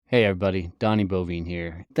Hey everybody, Donnie Bovine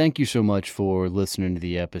here. Thank you so much for listening to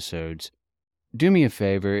the episodes. Do me a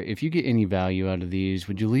favor, if you get any value out of these,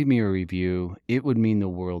 would you leave me a review? It would mean the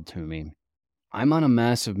world to me. I'm on a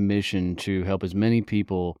massive mission to help as many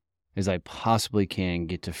people as I possibly can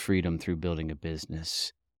get to freedom through building a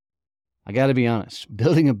business. I gotta be honest,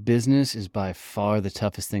 building a business is by far the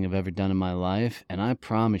toughest thing I've ever done in my life, and I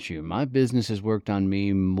promise you, my business has worked on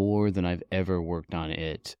me more than I've ever worked on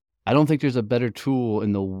it. I don't think there's a better tool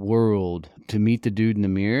in the world to meet the dude in the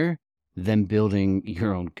mirror than building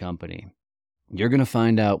your own company. You're going to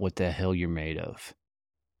find out what the hell you're made of.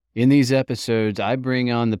 In these episodes, I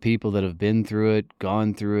bring on the people that have been through it,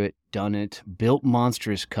 gone through it, done it, built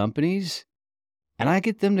monstrous companies, and I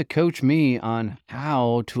get them to coach me on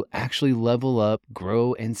how to actually level up,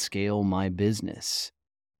 grow, and scale my business.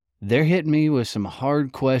 They're hitting me with some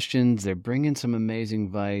hard questions. They're bringing some amazing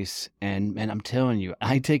advice. And I'm telling you,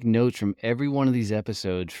 I take notes from every one of these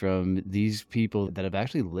episodes from these people that have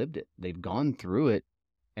actually lived it. They've gone through it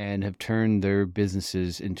and have turned their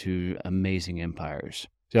businesses into amazing empires.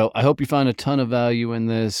 So I hope you find a ton of value in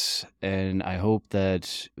this, and I hope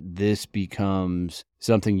that this becomes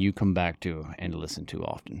something you come back to and listen to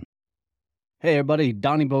often. Hey everybody,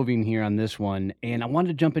 Donnie Bovine here on this one, and I wanted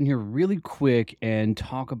to jump in here really quick and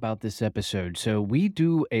talk about this episode. So we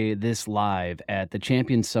do this live at the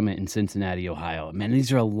Champions Summit in Cincinnati, Ohio. Man,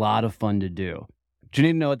 these are a lot of fun to do. But you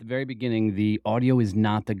need to know at the very beginning, the audio is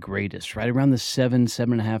not the greatest. Right around the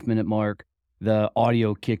 7.5 minute mark, the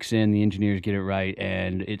audio kicks in, the engineers get it right,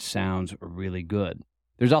 and it sounds really good.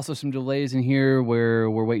 There's also some delays in here where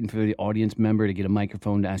we're waiting for the audience member to get a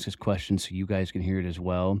microphone to ask us questions so you guys can hear it as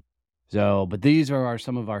well. But these are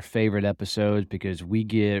some of our favorite episodes because we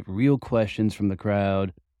get real questions from the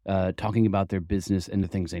crowd talking about their business and the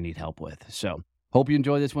things they need help with. So hope you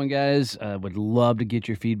enjoy this one, guys. Would love to get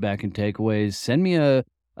your feedback and takeaways. Send me a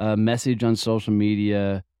message on social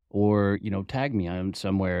media or, tag me on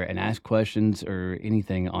somewhere and ask questions or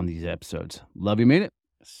anything on these episodes. Love you, made it.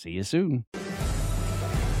 See you soon.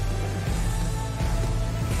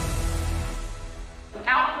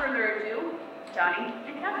 Without further ado, Donnie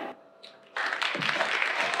and Kevin.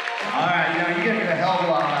 All right, you gotta get a hell of a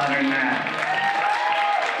lot louder than that.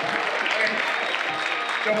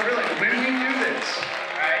 So really, when we do this,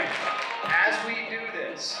 right, as we do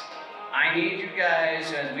this, I need you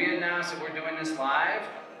guys, as we announce that we're doing this live,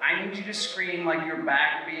 I need you to scream like you're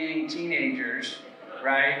back being teenagers,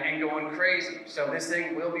 right, and going crazy. So this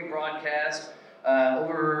thing will be broadcast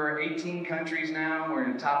over 18 countries now. We're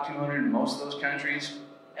in the top 200 in most of those countries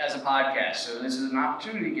as a podcast. So this is an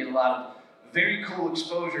opportunity to get a lot of very cool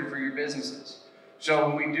exposure for your businesses. So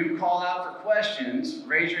when we do call out for questions,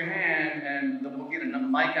 raise your hand and we'll get a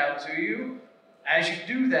mic out to you. As you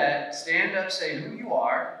do that, stand up, say who you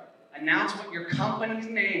are, announce what your company's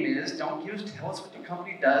name is. Don't tell us what your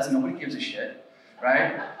company does. Nobody gives a shit,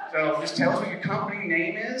 right? So just tell us what your company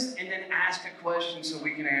name is and then ask a question so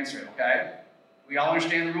we can answer it, okay? We all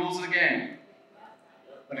understand the rules of the game.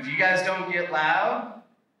 But if you guys don't get loud,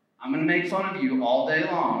 I'm gonna make fun of you all day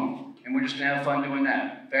long. And we're just gonna have fun doing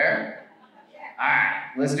that. Fair? All right,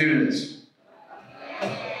 let's do this.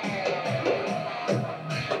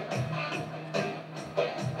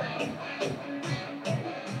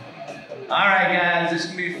 All right, guys, this is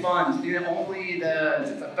gonna be fun. Is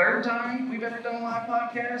it the third time we've ever done a live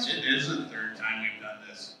podcast? It is the third time we've done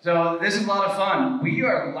this. So this is a lot of fun. We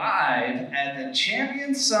are live at the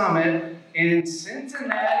Champions Summit in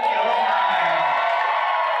Cincinnati, Ohio.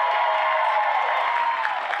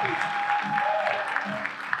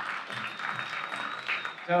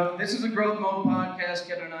 So this is a Growth Mode podcast.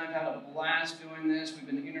 Kevin and I have had a blast doing this. We've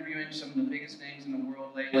been interviewing some of the biggest names in the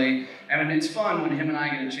world lately. And it's fun when him and I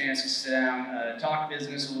get a chance to sit down, talk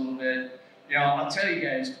business a little bit. I'll tell you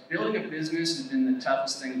guys, building a business has been the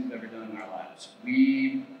toughest thing we've ever done in our lives.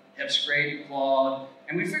 We have scraped, clawed,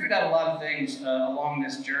 and we figured out a lot of things along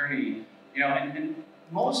this journey. And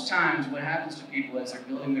most times what happens to people as they're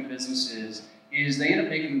building their businesses is they end up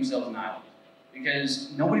making themselves an island.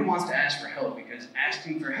 Because nobody wants to ask for help, because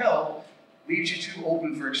asking for help leaves you too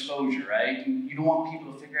open for exposure, right? And you don't want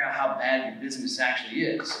people to figure out how bad your business actually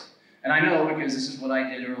is. And I know because this is what I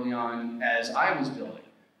did early on as I was building.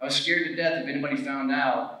 I was scared to death if anybody found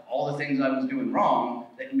out all the things I was doing wrong,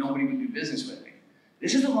 that nobody would do business with me.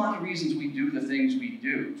 This is a lot of reasons we do the things we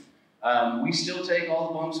do. We still take all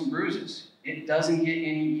the bumps and bruises. It doesn't get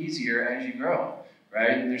any easier as you grow,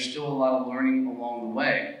 right? And there's still a lot of learning along the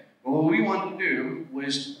way. But what we wanted to do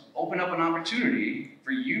was open up an opportunity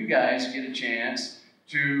for you guys to get a chance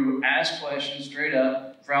to ask questions straight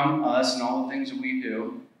up from us and all the things that we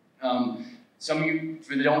do. Some of you,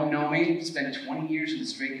 for the don't know me, spent 20 years as a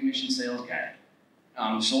straight commission sales guy.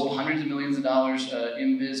 Sold hundreds of millions of dollars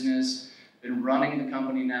in business. Been running the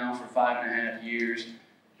company now for 5.5 years.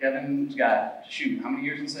 Kevin's got, how many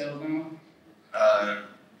years in sales now?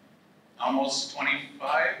 Almost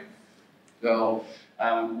 25. So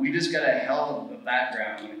we just got a hell of a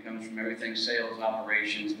background when it comes from everything sales,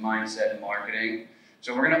 operations, mindset, and marketing.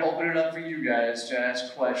 So we're going to open it up for you guys to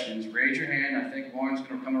ask questions. Raise your hand. I think Lauren's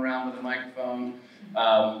going to come around with a microphone.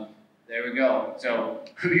 There we go. So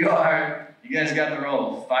who you are, you guys got the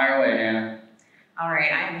role. Fire away, Hannah. All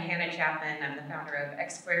right, I am Hannah Chapman. I'm the founder of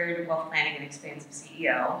X Squared Wealth Planning and Expansive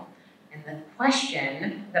CEO. And the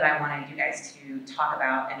question that I wanted you guys to talk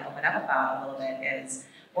about and open up about a little bit is,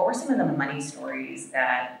 what were some of the money stories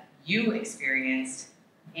that you experienced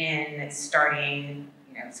in starting,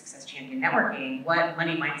 Success Champion Networking? What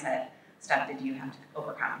money mindset stuff did you have to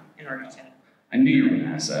overcome in order to? I knew you were going to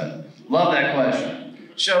ask that. Love that question.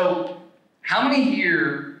 So, how many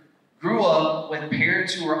here grew up with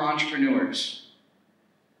parents who were entrepreneurs?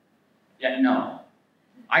 Yeah, no.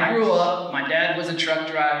 I grew up, my dad was a truck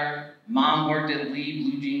driver, mom worked at Lee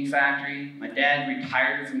Blue Jean Factory, my dad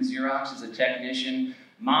retired from Xerox as a technician,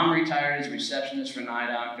 mom retired as a receptionist for an eye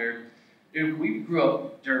doctor. Dude, we grew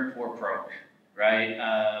up dirt poor broke, right?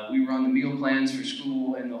 We were on the meal plans for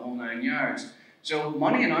school and the whole 9 yards. So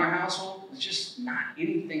money in our household was just not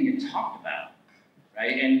anything you talked about,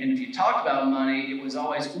 right? And if you talked about money, it was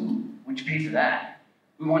always, ooh, what'd you pay for that?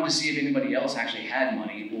 We wanted to see if anybody else actually had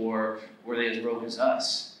money or were they as broke as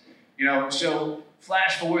us. So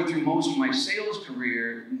flash forward through most of my sales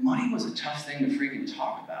career, money was a tough thing to freaking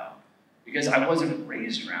talk about because I wasn't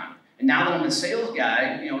raised around it. And now that I'm a sales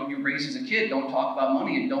guy, you're raised as a kid, don't talk about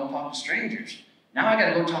money and don't talk to strangers. Now I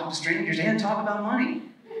gotta go talk to strangers and talk about money,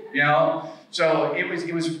 So it was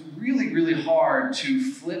really, really hard to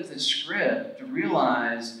flip the script to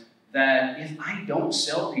realize that if I don't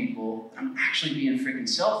sell people, I'm actually being freaking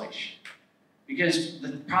selfish. Because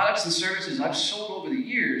the products and services I've sold over the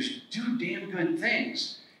years do damn good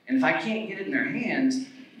things. And if I can't get it in their hands,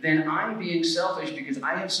 then I'm being selfish because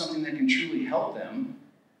I have something that can truly help them,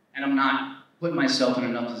 and I'm not putting myself in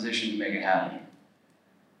enough position to make it happen.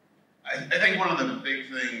 I think one of the big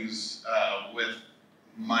things with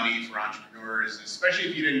money for entrepreneurs, especially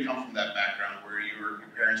if you didn't come from that background where your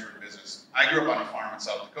parents were in business. I grew up on a farm in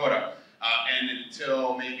South Dakota, and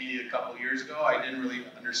until maybe a couple years ago, I didn't really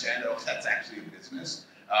understand, that's actually a business.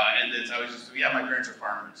 And I was just, my parents are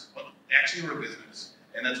farmers. Well, they actually were a business,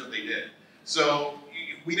 and that's what they did. So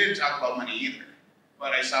we didn't talk about money either.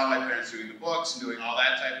 But I saw my parents doing the books and doing all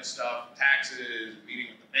that type of stuff, taxes, meeting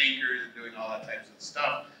with the bankers, and doing all that types of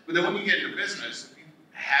stuff. But then when you get into business, if you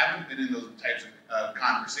haven't been in those types of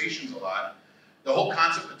conversations a lot, the whole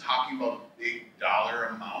concept of talking about big dollar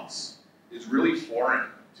amounts is really foreign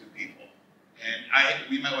to people. And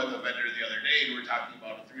we met with a vendor the other day, and we were talking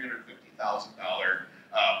about a $350,000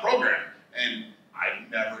 program. And I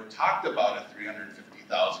never talked about a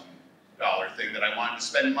 $350,000 thing that I wanted to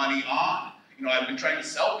spend money on. I've been trying to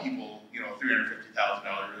sell people,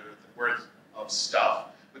 $350,000 worth of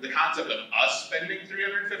stuff. But the concept of us spending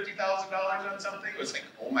 $350,000 on something was like,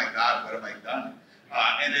 oh my God, what have I done?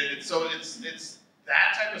 And it's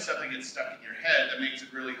that type of stuff that gets stuck in your head that makes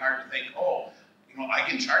it really hard to think, I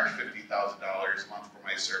can charge $50,000 a month for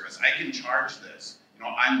my service. I can charge this.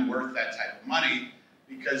 I'm worth that type of money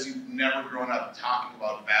because you've never grown up talking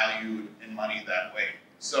about value and money that way.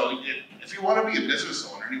 So if you want to be a business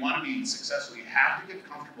owner and you want to be successful, you have to get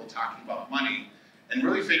comfortable talking about money and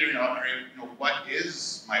really figuring out, what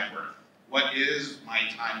is my worth? What is my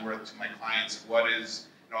time worth to my clients? What is,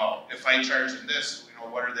 if I charge them this,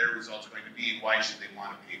 what are their results going to be and why should they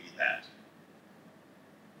want to pay me that?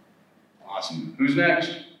 Awesome. Who's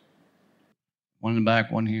next? One in the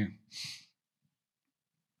back, one here.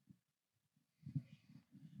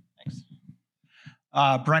 Thanks.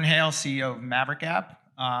 Brent Hale, CEO of Maverick App.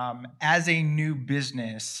 As a new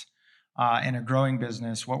business and a growing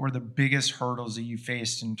business, what were the biggest hurdles that you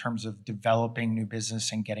faced in terms of developing new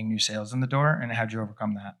business and getting new sales in the door, and how did you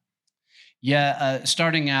overcome that? Yeah,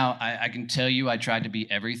 starting out, I can tell you I tried to be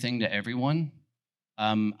everything to everyone.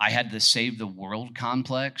 I had the save the world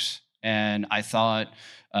complex, and I thought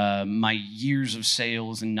my years of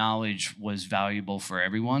sales and knowledge was valuable for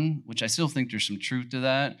everyone, which I still think there's some truth to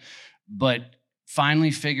that. But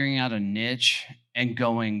finally figuring out a niche and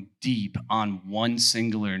going deep on one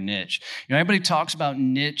singular niche. Everybody talks about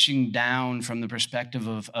niching down from the perspective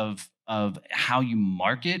of of how you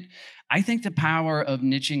market. I think the power of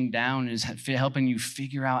niching down is helping you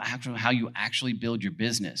figure out how you actually build your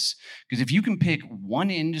business. Because if you can pick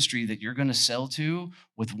one industry that you're going to sell to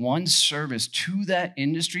with one service to that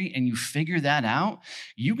industry and you figure that out,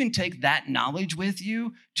 you can take that knowledge with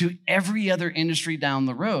you to every other industry down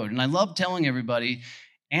the road. And I love telling everybody,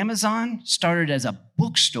 Amazon started as a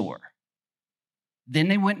bookstore. Then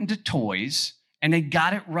they went into toys. And they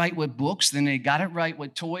got it right with books, then they got it right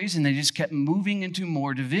with toys, and they just kept moving into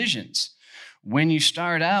more divisions. When you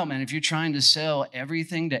start out, man, if you're trying to sell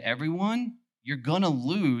everything to everyone, you're going to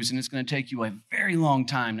lose, and it's going to take you a very long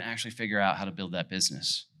time to actually figure out how to build that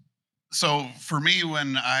business. So for me,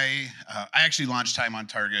 when I actually launched Time on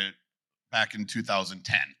Target back in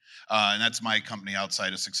 2010. And that's my company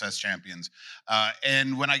outside of Success Champions.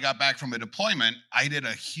 And when I got back from a deployment, I did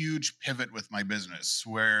a huge pivot with my business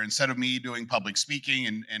where instead of me doing public speaking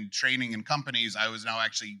and training in companies, I was now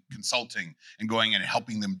actually consulting and going and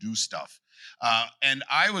helping them do stuff. And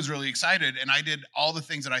I was really excited, and I did all the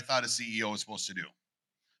things that I thought a CEO was supposed to do.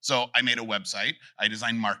 So I made a website. I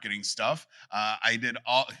designed marketing stuff. I did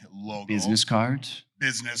all logo, business cards.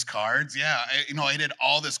 Yeah, I did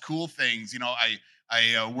all this cool things.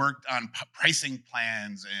 I worked on pricing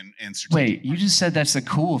plans and Wait, you just said that's the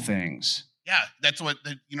cool things. Yeah, that's what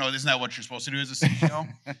isn't that what you're supposed to do as a CEO?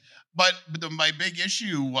 But my big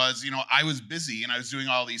issue was, I was busy and I was doing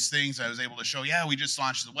all these things. I was able to show, we just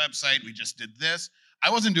launched the website. We just did this. I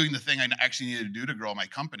wasn't doing the thing I actually needed to do to grow my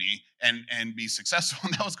company and be successful.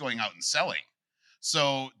 And that was going out and selling.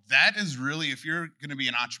 So that is really, if you're going to be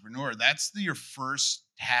an entrepreneur, that's your first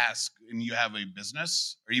task and you have a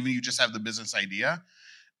business, or even you just have the business idea,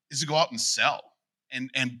 is to go out and sell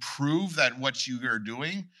and prove that what you are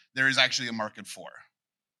doing, there is actually a market for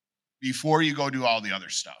before you go do all the other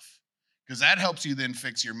stuff. Because that helps you then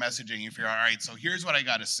fix your messaging. If you're all right, so here's what I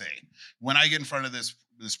got to say. When I get in front of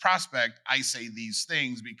this prospect, I say these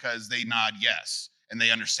things because they nod yes and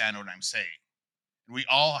they understand what I'm saying. We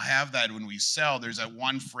all have that when we sell. There's that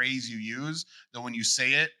one phrase you use that when you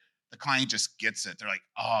say it, the client just gets it. They're like,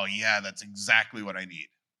 oh yeah, that's exactly what I need.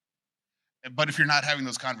 But if you're not having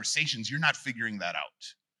those conversations, you're not figuring that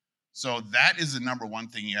out. So that is the number one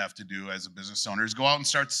thing you have to do as a business owner is go out and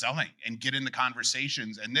start selling and get into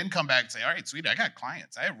conversations and then come back and say, all right, sweet, I got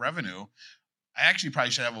clients. I have revenue. I actually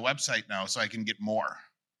probably should have a website now so I can get more.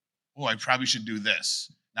 Oh, I probably should do this.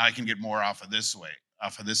 Now I can get more off of this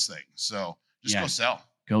thing. So just go sell.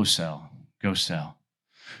 Go sell. Go sell.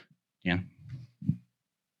 Yeah.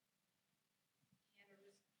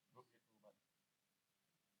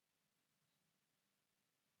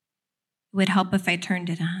 It would help if I turned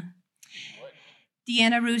it on.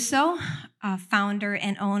 Deanna Russo, founder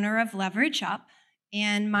and owner of Leverage Up.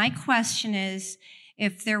 And my question is,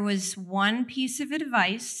 if there was one piece of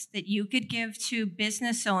advice that you could give to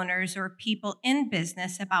business owners or people in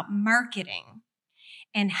business about marketing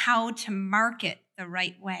and how to market the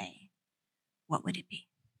right way, what would it be?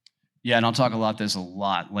 Yeah, and I'll talk about this a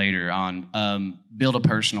lot later on. Build a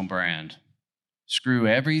personal brand. Screw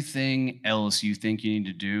everything else you think you need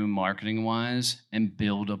to do marketing-wise and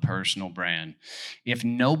build a personal brand. If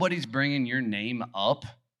nobody's bringing your name up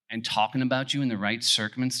and talking about you in the right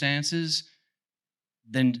circumstances,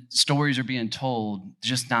 then stories are being told,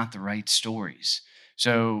 just not the right stories.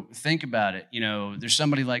 So think about it. There's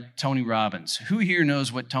somebody like Tony Robbins. Who here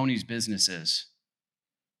knows what Tony's business is?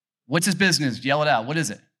 What's his business? Yell it out. What is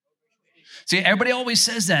it? See, everybody always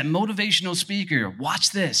says that. Motivational speaker.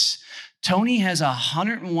 Watch this. Tony has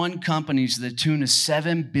 101 companies to the tune of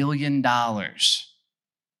 $7 billion.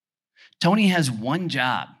 Tony has one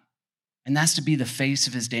job, and that's to be the face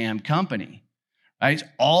of his damn company. Right?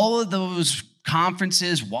 All of those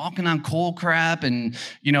conferences, walking on coal crap, and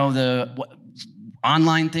the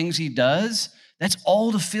online things he does, that's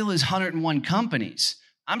all to fill his 101 companies.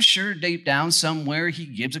 I'm sure deep down somewhere he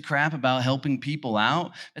gives a crap about helping people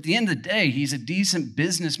out. At the end of the day, he's a decent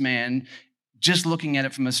businessman, just looking at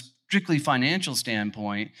it from a strictly financial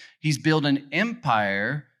standpoint. He's built an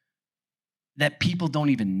empire that people don't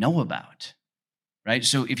even know about, right?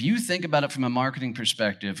 So if you think about it from a marketing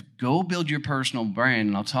perspective, go build your personal brand.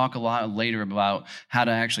 And I'll talk a lot later about how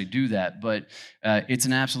to actually do that, but it's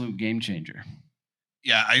an absolute game changer.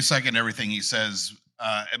 Yeah, I second everything he says.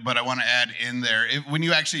 But I want to add in there, when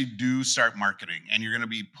you actually do start marketing and you're going to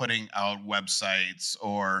be putting out websites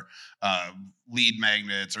or lead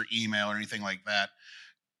magnets or email or anything like that,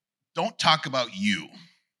 don't talk about you.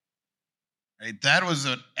 Right? That was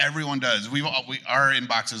what everyone does. Our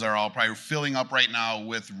inboxes are all probably filling up right now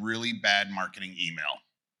with really bad marketing email.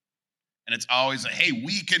 And it's always like, hey,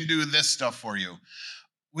 we can do this stuff for you.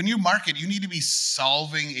 when you market, you need to be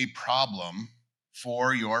solving a problem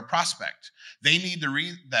for your prospect. They need to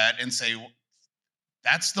read that and say,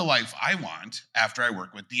 that's the life I want after I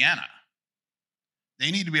work with Deanna.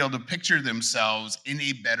 They need to be able to picture themselves in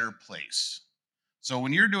a better place. So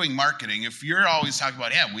when you're doing marketing, if you're always talking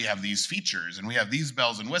about, yeah, we have these features and we have these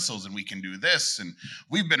bells and whistles and we can do this and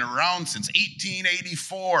we've been around since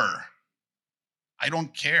 1884, I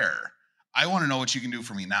don't care. I want to know what you can do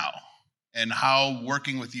for me now and how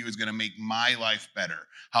working with you is going to make my life better.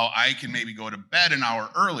 How I can maybe go to bed an hour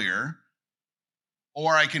earlier,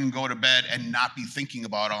 or I can go to bed and not be thinking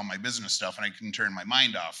about all my business stuff and I can turn my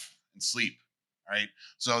mind off and sleep. Right?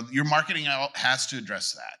 So your marketing has to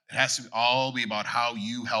address that. It has to all be about how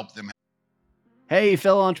you help them. Hey,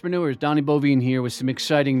 fellow entrepreneurs, Donnie Bovine here with some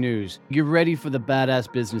exciting news. Get ready for the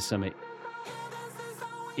Badass Business Summit.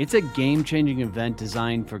 It's a game-changing event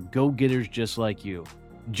designed for go-getters just like you.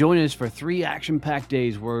 Join us for 3 action-packed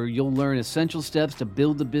days where you'll learn essential steps to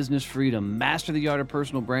build the business freedom, master the art of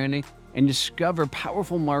personal branding, and discover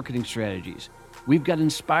powerful marketing strategies. We've got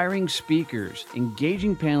inspiring speakers,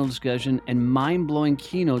 engaging panel discussion, and mind-blowing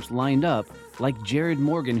keynotes lined up, like Jared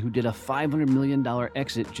Morgan, who did a $500 million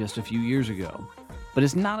exit just a few years ago. But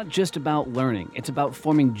it's not just about learning. It's about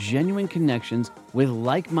forming genuine connections with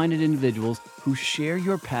like-minded individuals who share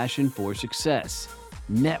your passion for success.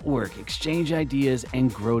 Network, exchange ideas,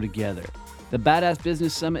 and grow together. The Badass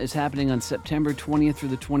Business Summit is happening on September 20th through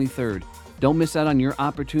the 23rd. Don't miss out on your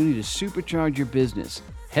opportunity to supercharge your business.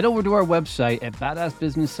 Head over to our website at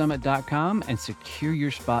badassbusinesssummit.com and secure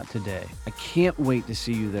your spot today. I can't wait to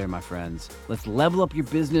see you there, my friends. Let's level up your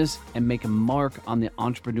business and make a mark on the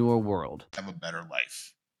entrepreneur world. Have a better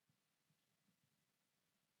life.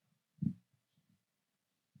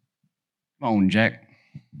 Come on, Jack.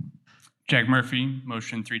 Jack Murphy,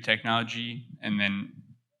 Motion 3 Technology, and then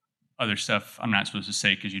other stuff I'm not supposed to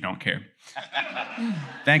say because you don't care.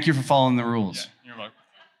 Thank you for following the rules. Yeah, you're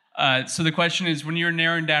welcome. So the question is, when you're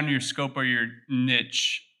narrowing down your scope or your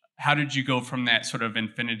niche, how did you go from that sort of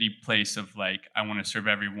infinity place of like, I want to serve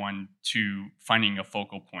everyone, to finding a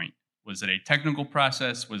focal point? Was it a technical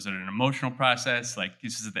process? Was it an emotional process? Like,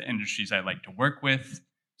 these are the industries I like to work with.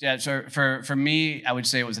 Yeah, so for me, I would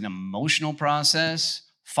say it was an emotional process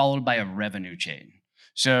followed by a revenue chain.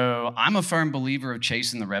 So I'm a firm believer of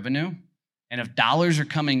chasing the revenue. And if dollars are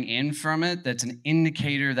coming in from it, that's an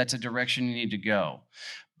indicator, that's a direction you need to go.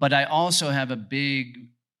 But I also have a big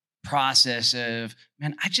process of,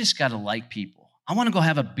 man, I just got to like people. I want to go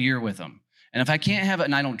have a beer with them. And if I can't have it,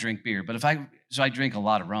 and I don't drink beer, but so I drink a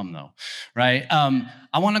lot of rum though, right?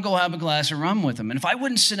 I want to go have a glass of rum with them. And if I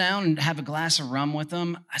wouldn't sit down and have a glass of rum with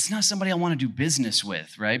them, that's not somebody I want to do business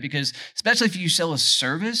with, right? Because especially if you sell a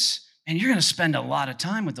service, and you're going to spend a lot of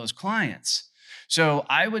time with those clients. So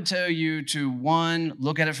I would tell you to, one,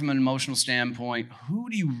 look at it from an emotional standpoint. Who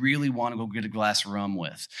do you really want to go get a glass of rum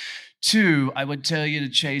with? 2, I would tell you to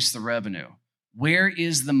chase the revenue. Where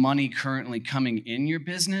is the money currently coming in your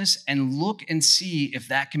business? And look and see if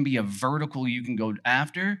that can be a vertical you can go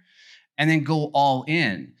after, and then go all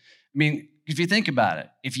in. I mean, if you think about it,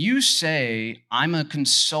 if you say, I'm a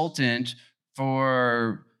consultant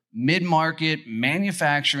for mid-market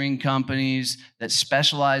manufacturing companies that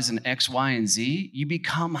specialize in X, Y, and Z, you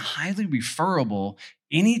become highly referable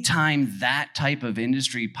anytime that type of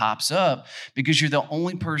industry pops up, because you're the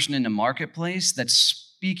only person in the marketplace that's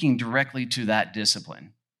speaking directly to that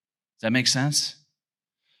discipline. Does that make sense?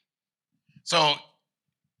 So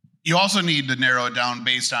you also need to narrow it down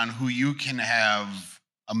based on who you can have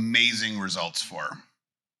amazing results for.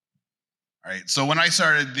 All right. So when I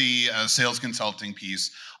started the sales consulting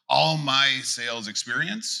piece, all my sales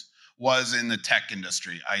experience was in the tech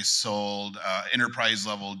industry. I sold enterprise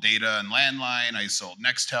level data and landline. I sold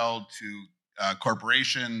Nextel to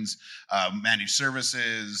corporations, managed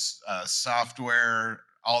services, software,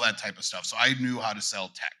 all that type of stuff. So I knew how to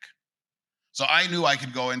sell tech. So I knew I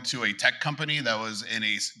could go into a tech company that was in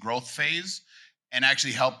a growth phase and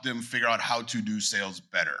actually help them figure out how to do sales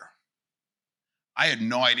better. I had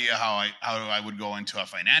no idea how I would go into a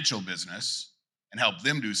financial business and help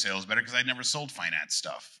them do sales better, because I'd never sold finance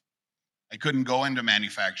stuff. I couldn't go into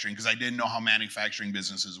manufacturing because I didn't know how manufacturing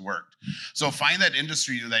businesses worked. So find that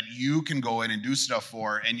industry that you can go in and do stuff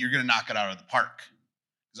for, and you're going to knock it out of the park.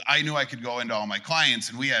 Because I knew I could go into all my clients,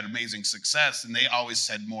 and we had amazing success, and they always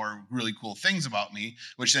said more really cool things about me,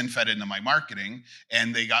 which then fed into my marketing,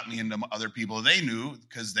 and they got me into other people they knew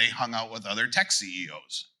because they hung out with other tech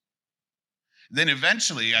CEOs. Then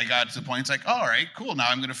eventually I got to the point, it's like, all right, cool. Now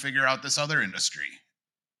I'm going to figure out this other industry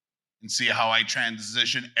and see how I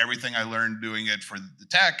transition everything I learned doing it for the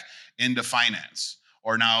tech into finance.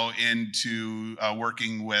 or now into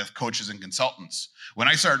working with coaches and consultants. When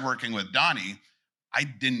I started working with Donnie, I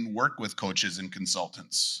didn't work with coaches and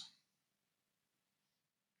consultants.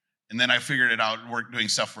 And then I figured it out, doing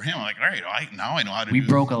stuff for him. I'm like, all right, now I know how to We do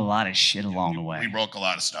broke a lot of shit along the way. We broke a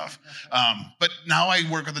lot of stuff. But now I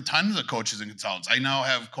work with a ton of coaches and consultants. I now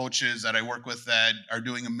have coaches that I work with that are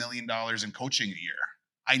doing $1 million in coaching a year.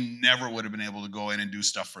 I never would have been able to go in and do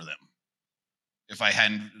stuff for them if I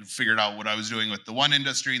hadn't figured out what I was doing with the one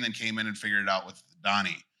industry and then came in and figured it out with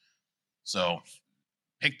Donnie. So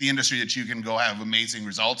pick the industry that you can go have amazing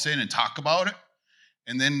results in and talk about it,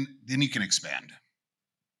 and then you can expand.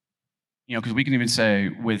 You know, because we can even say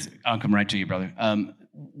I'll come right to you, brother.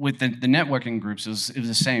 With the networking groups, it was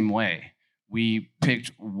the same way. We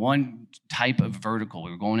picked one type of vertical.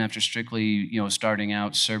 We were going after strictly, starting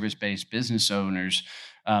out service-based business owners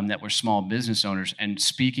that were small business owners, and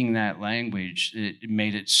speaking that language, it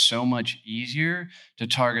made it so much easier to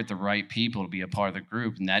target the right people to be a part of the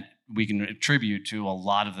group, and that we can attribute to a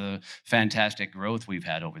lot of the fantastic growth we've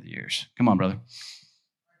had over the years. Come on, brother.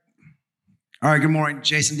 All right, good morning.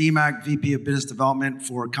 Jason Demack, VP of Business Development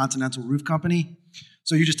for Continental Roof Company.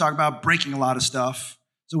 So you just talked about breaking a lot of stuff.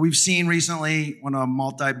 So we've seen recently when a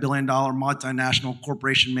multi-billion-dollar multinational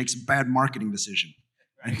corporation makes a bad marketing decision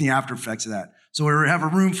and the after effects of that. So we have a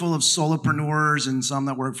room full of solopreneurs and some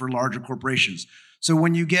that work for larger corporations. So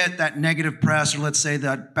when you get that negative press, or let's say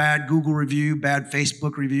that bad Google review, bad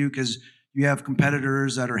Facebook review, because you have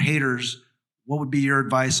competitors that are haters, what would be your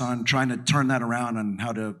advice on trying to turn that around and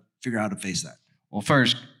how to figure out how to face that? Well,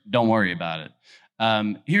 first, don't worry about it.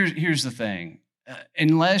 Here's the thing.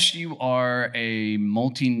 Unless you are a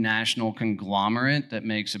multinational conglomerate that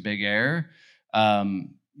makes a big error,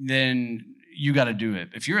 then you got to do it.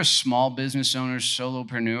 If you're a small business owner,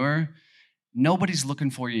 solopreneur, nobody's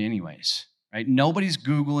looking for you anyways, right? Nobody's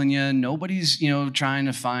Googling you. Nobody's, trying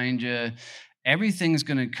to find you. Everything's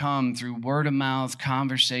going to come through word of mouth,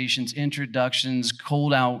 conversations, introductions,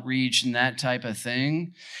 cold outreach, and that type of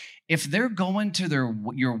thing. If they're going to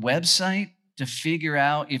your website to figure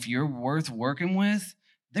out if you're worth working with,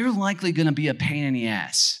 they're likely going to be a pain in the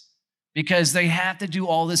ass because they have to do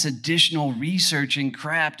all this additional research and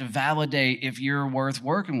crap to validate if you're worth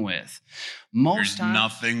working with. There's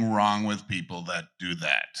nothing wrong with people that do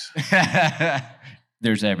that.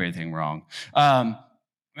 There's everything wrong,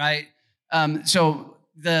 right? So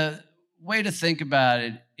the way to think about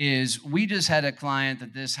it is we just had a client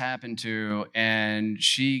that this happened to, and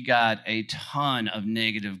she got a ton of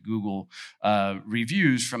negative Google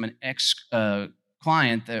reviews from an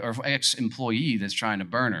ex-client or ex-employee that's trying to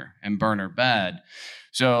burn her bad.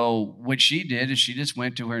 So what she did is she just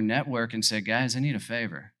went to her network and said, guys, I need a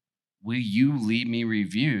favor. Will you leave me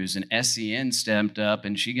reviews? And SCN stepped up,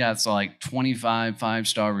 and she got like 25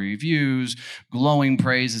 5-star reviews, glowing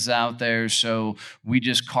praises out there. So we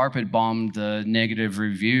just carpet bombed the negative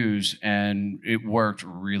reviews, and it worked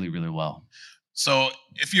really, really well. So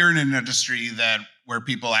if you're in an industry where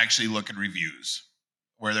people actually look at reviews,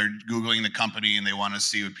 where they're Googling the company and they want to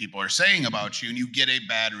see what people are saying about you, and you get a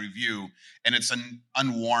bad review, and it's an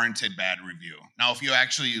unwarranted bad review. Now, if you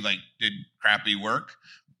actually did crappy work,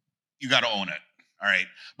 you got to own it, all right?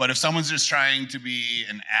 But if someone's just trying to be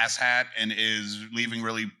an asshat and is leaving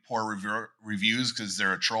really poor reviews because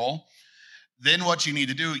they're a troll, then what you need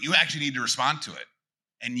to do, you actually need to respond to it.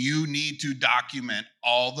 And you need to document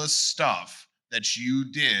all the stuff that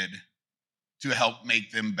you did to help make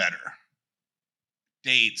them better.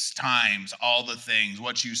 Dates, times, all the things,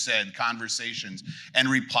 what you said, conversations, and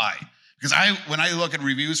reply. Because when I look at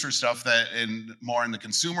reviews for stuff more in the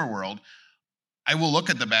consumer world, I will look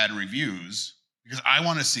at the bad reviews because I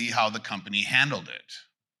want to see how the company handled it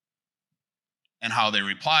and how they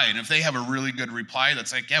reply. And if they have a really good reply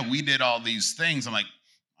that's like, yeah, we did all these things, I'm like,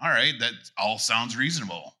 all right, that all sounds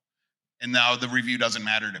reasonable. And now the review doesn't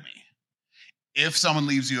matter to me. If someone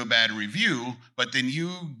leaves you a bad review, but then you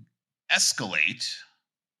escalate,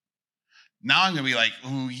 now I'm going to be like,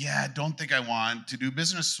 oh, yeah, I don't think I want to do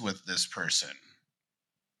business with this person.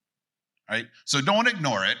 Right? So don't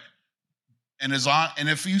ignore it. And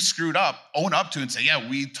if you screwed up, own up to it and say, yeah,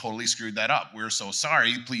 we totally screwed that up. We're so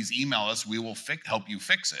sorry. Please email us. We will help you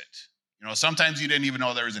fix it. Sometimes you didn't even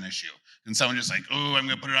know there was an issue. And someone just like, oh, I'm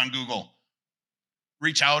going to put it on Google.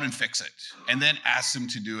 Reach out and fix it. And then ask them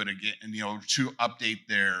to do it again, and, to update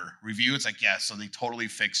their review. It's like, yeah, so they totally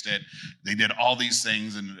fixed it. They did all these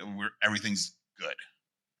things and everything's good.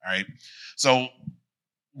 All right. So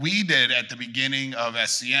we did at the beginning of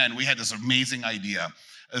SCN, we had this amazing idea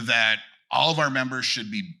that all of our members should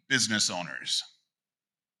be business owners.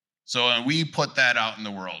 So we put that out in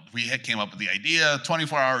the world. We came up with the idea.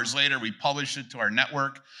 24 hours later, we published it to our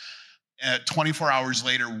network. 24 hours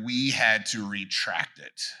later, we had to retract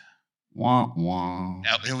it. Wah, wah.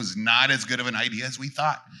 It was not as good of an idea as we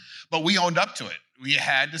thought, but we owned up to it. We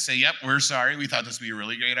had to say, yep, we're sorry. We thought this would be a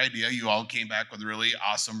really great idea. You all came back with really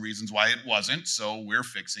awesome reasons why it wasn't, so we're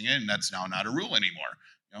fixing it, and that's now not a rule anymore.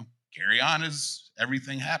 Carry on as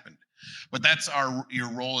everything happened. But that's your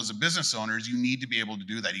role as a business owner, is you need to be able to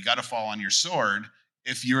do that. You got to fall on your sword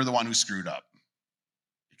if you're the one who screwed up,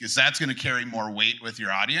 because that's going to carry more weight with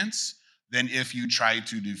your audience than if you try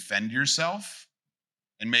to defend yourself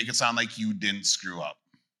and make it sound like you didn't screw up.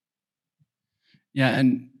 Yeah,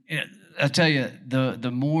 and I tell you,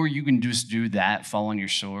 the more you can just do that, fall on your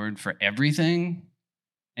sword for everything,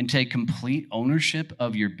 and take complete ownership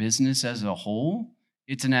of your business as a whole,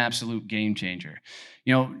 it's an absolute game changer.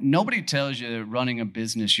 Nobody tells you that running a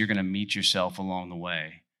business, you're going to meet yourself along the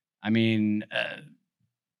way. I mean,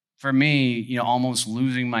 for me, almost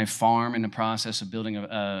losing my farm in the process of building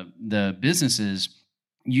the businesses,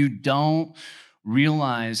 you don't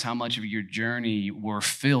realize how much of your journey were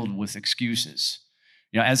filled with excuses.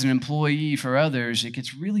 As an employee for others, it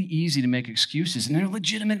gets really easy to make excuses, and they're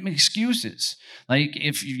legitimate excuses. Like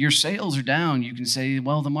if your sales are down, you can say,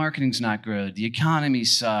 well, the marketing's not good, the economy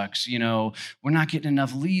sucks, we're not getting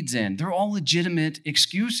enough leads in. They're all legitimate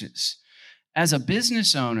excuses. As a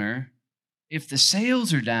business owner, if the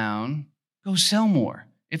sales are down, go sell more.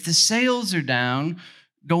 If the sales are down,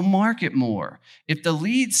 go market more. If the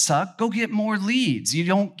leads suck, go get more leads. You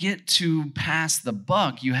don't get to pass the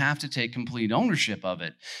buck. You have to take complete ownership of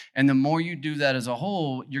it. And the more you do that as a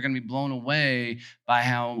whole, you're going to be blown away by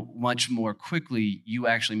how much more quickly you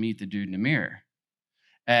actually meet the dude in the mirror.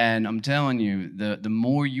 And I'm telling you, the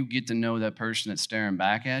more you get to know that person that's staring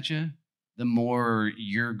back at you, the more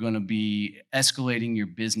you're going to be escalating your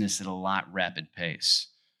business at a lot rapid pace.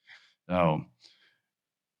 So,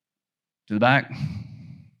 to the back.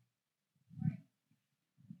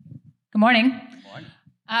 Good morning.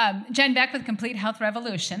 Jen Beck with Complete Health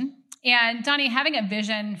Revolution. And Donnie, having a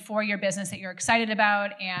vision for your business that you're excited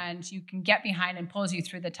about and you can get behind and pulls you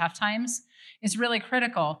through the tough times is really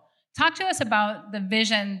critical. Talk to us about the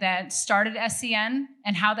vision that started SCN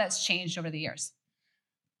and how that's changed over the years.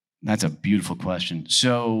 That's a beautiful question.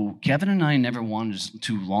 So Kevin and I never wanted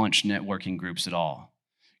to launch networking groups at all.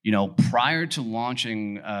 Prior to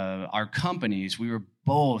launching our companies, we were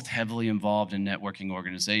both heavily involved in networking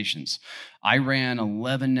organizations. I ran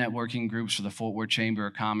 11 networking groups for the Fort Worth Chamber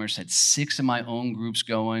of Commerce, had 6 of my own groups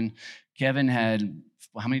going. Kevin had,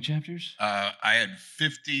 how many chapters? I had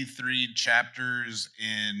 53 chapters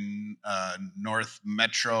in North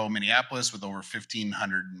Metro Minneapolis with over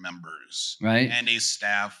 1,500 members. Right. And a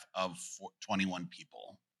staff of 21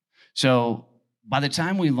 people. So by the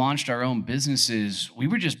time we launched our own businesses, we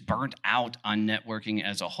were just burnt out on networking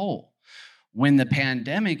as a whole. When the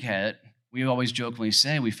pandemic hit, we always jokingly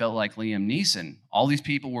say we felt like Liam Neeson. All these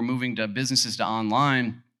people were moving to businesses to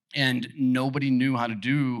online, and nobody knew how to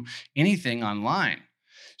do anything online.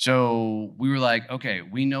 So we were like, okay,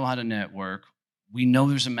 we know how to network. We know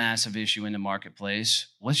there's a massive issue in the marketplace.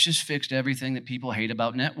 Let's just fix everything that people hate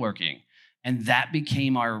about networking. And that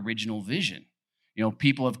became our original vision.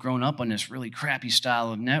 People have grown up on this really crappy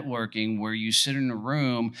style of networking where you sit in a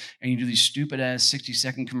room and you do these stupid-ass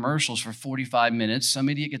 60-second commercials for 45 minutes. Some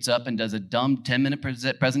idiot gets up and does a dumb 10-minute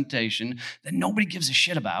presentation that nobody gives a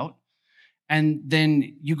shit about. And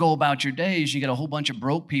then you go about your days, you get a whole bunch of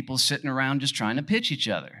broke people sitting around just trying to pitch each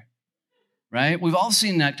other, right? We've all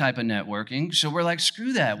seen that type of networking. So we're like,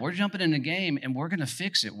 screw that. We're jumping in the game and we're going to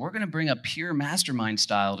fix it. We're going to bring a pure mastermind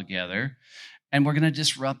style together. And we're going to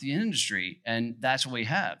disrupt the industry. And that's what we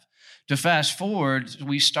have. To fast forward,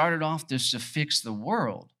 we started off just to fix the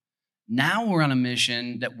world. Now we're on a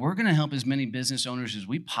mission that we're going to help as many business owners as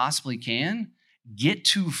we possibly can get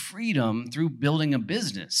to freedom through building a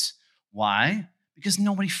business. Why? Because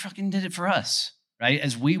nobody fucking did it for us, right?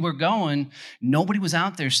 As we were going, nobody was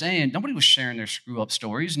out there saying, nobody was sharing their screw-up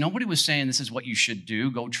stories. Nobody was saying, this is what you should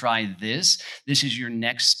do. Go try this. This is your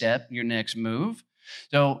next step, your next move.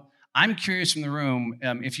 So I'm curious from the room,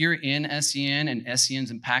 if you're in SCN and SCN's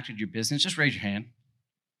impacted your business, just raise your hand,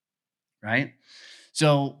 right?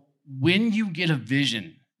 So when you get a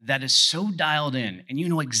vision that is so dialed in and you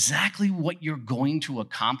know exactly what you're going to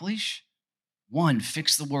accomplish, 1,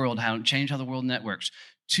 fix the world, change how the world networks.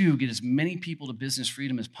 2, get as many people to business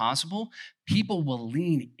freedom as possible. People will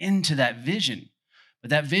lean into that vision.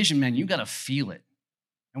 But that vision, man, you got to feel it.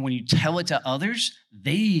 And when you tell it to others,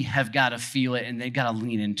 they have got to feel it and they've got to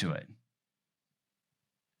lean into it.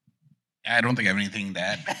 I don't think I have anything to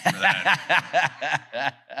add for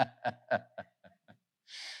that.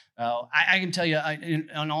 Oh, I can tell you,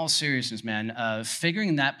 in all seriousness, man,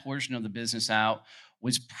 figuring that portion of the business out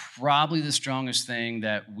was probably the strongest thing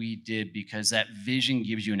that we did because that vision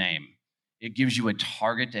gives you an aim. It gives you a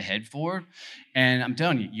target to head for. And I'm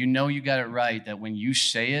telling you, you got it right that when you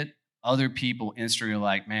say it, other people instantly are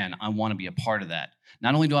like, man, I want to be a part of that.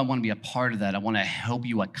 Not only do I want to be a part of that, I want to help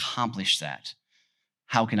you accomplish that.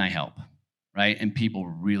 How can I help? Right? And people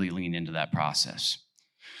really lean into that process.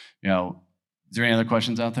 Is there any other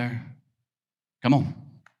questions out there? Come on.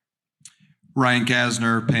 Ryan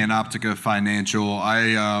Kasner, Panoptica Financial.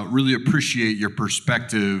 I really appreciate your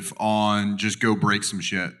perspective on just go break some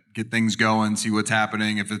shit. Get things going, see what's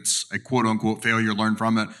happening. If it's a quote unquote failure, learn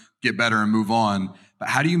from it, get better and move on. But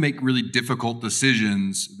how do you make really difficult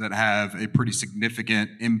decisions that have a pretty significant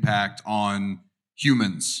impact on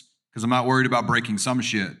humans? Because I'm not worried about breaking some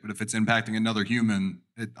shit, but if it's impacting another human,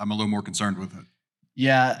 I'm a little more concerned with it.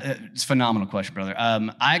 Yeah, it's a phenomenal question, brother.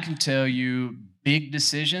 I can tell you big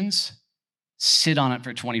decisions, sit on it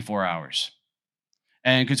for 24 hours.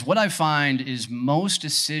 And because what I find is most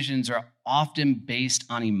decisions are often based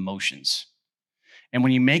on emotions. And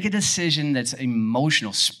when you make a decision that's emotional,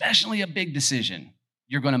 especially a big decision,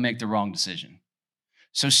 you're going to make the wrong decision.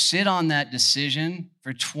 So sit on that decision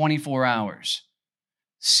for 24 hours.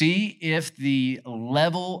 See if the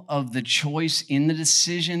level of the choice in the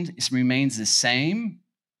decision remains the same,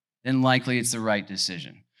 then likely it's the right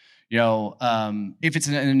decision. If it's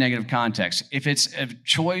in a negative context, if it's a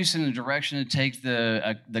choice in a direction to take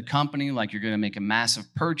the company, like you're going to make a massive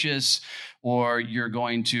purchase or you're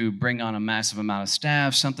going to bring on a massive amount of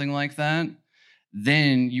staff, something like that,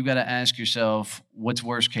 then you got to ask yourself, what's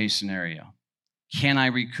worst case scenario? Can I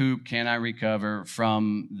recoup? Can I recover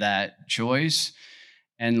from that choice?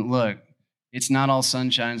 And look, it's not all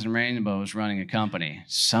sunshines and rainbows running a company.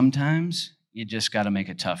 Sometimes you just got to make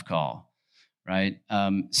a tough call. Right?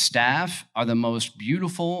 Staff are the most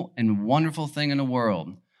beautiful and wonderful thing in the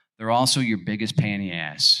world. They're also your biggest pain in the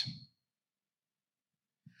ass.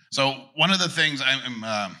 So one of the things I'm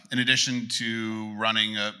in addition to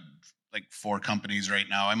running 4 companies right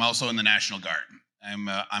now, I'm also in the National Guard. I'm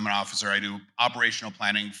an officer. I do operational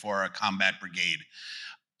planning for a combat brigade.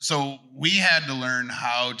 So we had to learn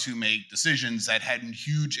how to make decisions that had a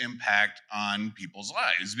huge impact on people's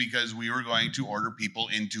lives because we were going to order people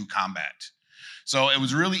into combat. So it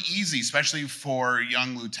was really easy, especially for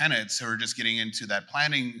young lieutenants who are just getting into that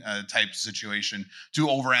planning type situation, to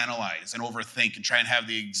overanalyze and overthink and try and have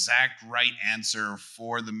the exact right answer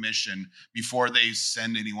for the mission before they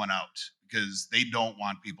send anyone out, because they don't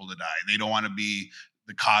want people to die. They don't want to be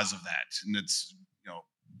the cause of that. And it's,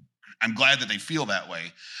 I'm glad that they feel that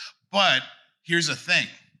way. But here's the thing.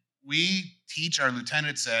 We teach our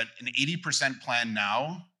lieutenants that an 80% plan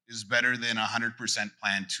now is better than a 100%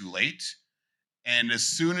 plan too late. And as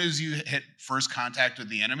soon as you hit first contact with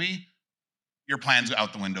the enemy, your plan's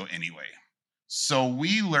out the window anyway. So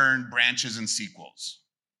we learn branches and sequels.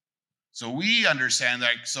 So we understand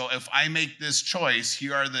that, so if I make this choice,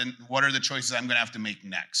 what are the choices I'm going to have to make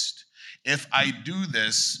next? If I do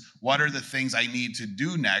this, what are the things I need to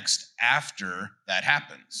do next after that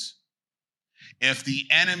happens? If the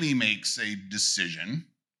enemy makes a decision,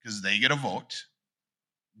 because they get a vote,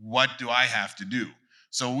 what do I have to do?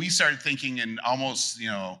 So we started thinking in almost,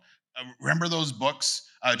 remember those books,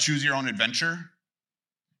 Choose Your Own Adventure?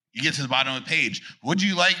 You get to the bottom of the page. Would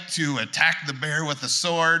you like to attack the bear with a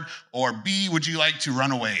sword? Or B, would you like to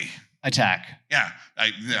run away? Attack. Yeah,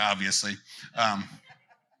 obviously.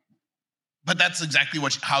 But that's exactly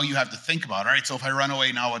how you have to think about it. All right, so if I run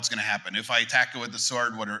away now, what's going to happen? If I attack it with the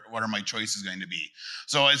sword, what are my choices going to be?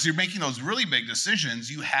 So as you're making those really big decisions,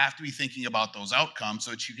 you have to be thinking about those outcomes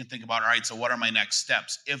so that you can think about, all right, so what are my next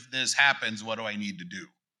steps? If this happens, what do I need to do?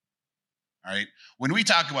 All right. When we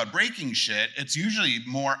talk about breaking shit, it's usually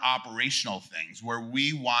more operational things where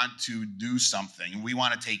we want to do something. We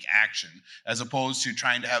want to take action as opposed to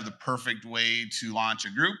trying to have the perfect way to launch a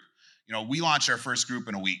group. We launched our first group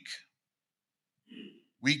in a week.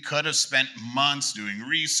 We could have spent months doing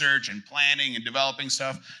research and planning and developing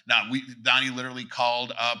stuff. Donnie literally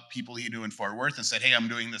called up people he knew in Fort Worth and said, hey, I'm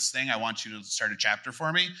doing this thing. I want you to start a chapter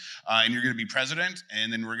for me, and you're going to be president,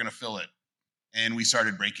 and then we're going to fill it. And we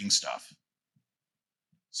started breaking stuff.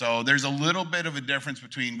 So there's a little bit of a difference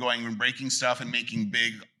between going and breaking stuff and making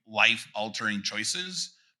big life-altering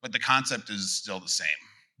choices, but the concept is still the same.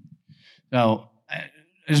 So I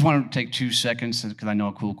just want to take 2 seconds because I know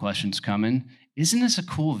a cool question's coming. Isn't this a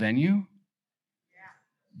cool venue?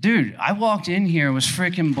 Yeah. Dude, I walked in here and was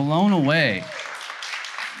freaking blown away.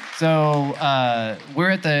 So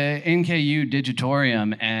we're at the NKU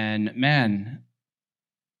Digitorium, and man,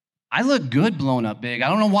 I look good blown up big. I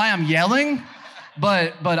don't know why I'm yelling,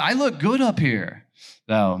 but I look good up here.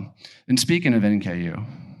 So, and speaking of NKU,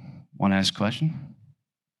 want to ask a question?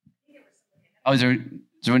 Oh, is there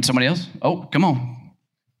somebody else? Oh, come on.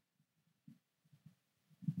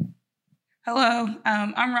 Hello,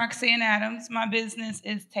 I'm Roxanne Adams. My business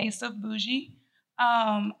is Taste of Bougie.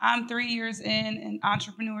 I'm 3 years in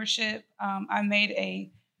entrepreneurship. I made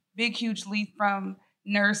a big, huge leap from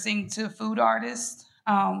nursing to food artist,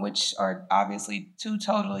 which are obviously two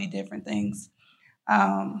totally different things.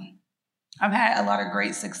 I've had a lot of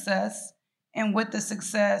great success, and with the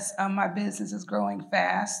success, my business is growing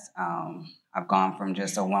fast. I've gone from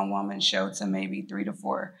just a one-woman show to maybe 3 to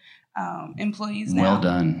 4 employees now. Well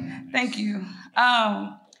done. Thank you.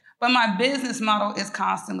 But my business model is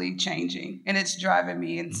constantly changing, and it's driving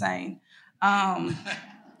me insane. I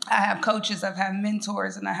have coaches, I've had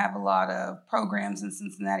mentors, and I have a lot of programs in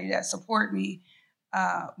Cincinnati that support me.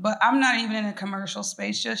 But I'm not even in a commercial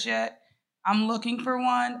space just yet. I'm looking for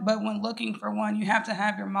one, but when looking for one, you have to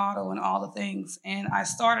have your model and all the things. And I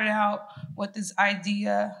started out with this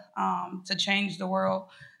idea to change the world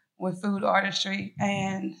with food artistry.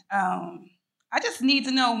 And I just need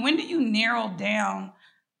to know, when do you narrow down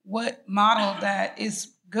what model that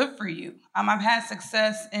is good for you? I've had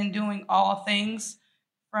success in doing all things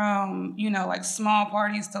from, like small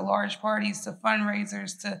parties to large parties to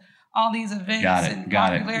fundraisers to all these events.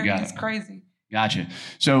 Popularity is crazy. Gotcha.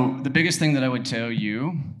 So the biggest thing that I would tell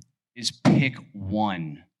you is pick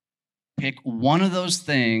one. Pick one of those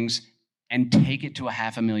things and take it to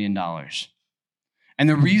 $500,000. And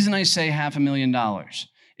the reason I say $500,000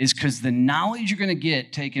 is because the knowledge you're going to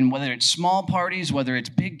get taken, whether it's small parties, whether it's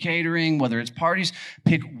big catering, whether it's parties,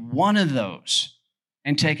 pick one of those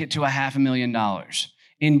and take it to $500,000.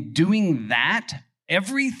 In doing that,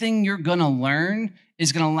 everything you're going to learn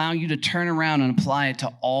is going to allow you to turn around and apply it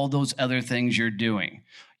to all those other things you're doing.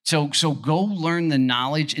 So go learn the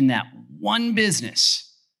knowledge in that one business.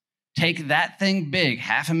 Take that thing big,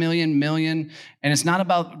 $500,000, million, and it's not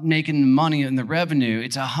about making the money and the revenue.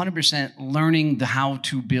 It's 100% learning how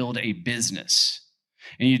to build a business.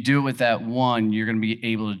 And you do it with that one, you're going to be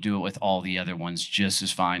able to do it with all the other ones just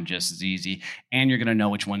as fine, just as easy. And you're going to know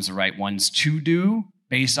which one's the right ones to do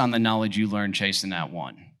based on the knowledge you learn chasing that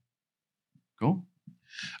one. Cool.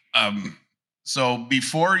 So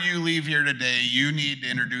before you leave here today, you need to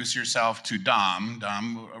introduce yourself to Dom.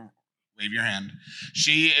 Dom, wave your hand.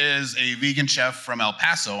 She is a vegan chef from El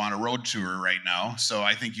Paso on a road tour right now. So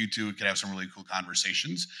I think you two could have some really cool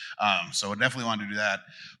conversations. So I definitely want to do that.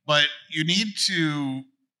 But you need to,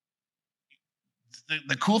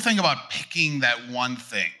 the cool thing about picking that one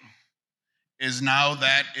thing is now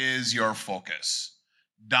that is your focus.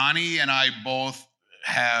 Donnie and I both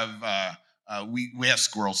have, we have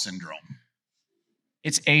squirrel syndrome.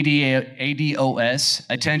 It's ADOS,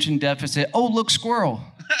 attention deficit. Oh, look, squirrel.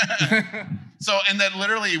 So, and then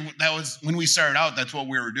literally, that was when we started out, that's what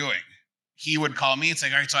we were doing. He would call me. It's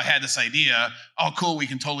like, all right, so I had this idea. Oh, cool, we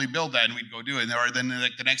can totally build that. And we'd go do it. Or then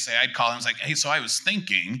like the next day I'd call him. I was like, hey, so I was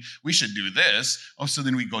thinking we should do this. Oh, so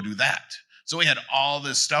then we'd go do that. So we had all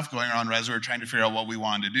this stuff going on as we were trying to figure out what we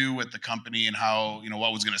wanted to do with the company and how,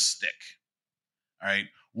 what was going to stick. All right.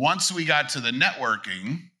 Once we got to the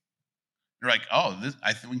networking, you're like, oh,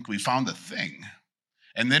 I think we found the thing.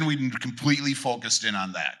 And then we completely focused in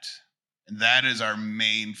on that. And that is our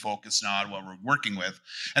main focus now on what we're working with.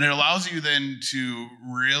 And it allows you then to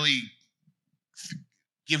really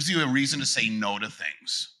gives you a reason to say no to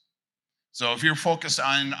things. So if you're focused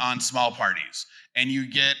on small parties and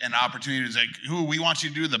you get an opportunity to say, we want you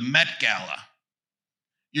to do the Met Gala.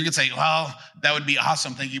 You could say, well, that would be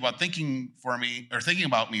awesome thinking about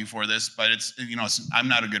me for this, but I'm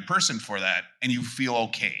not a good person for that. And you feel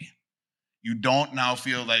okay. You don't now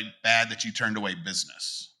feel like bad that you turned away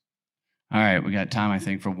business. All right, we got time, I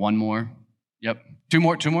think, for one more. Yep. Two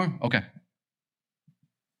more? Okay.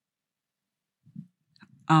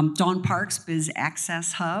 Dawn Parks, Biz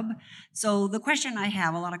Access Hub. So the question I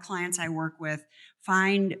have, a lot of clients I work with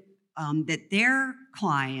find that their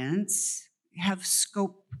clients have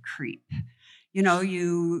scope creep.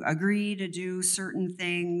 You agree to do certain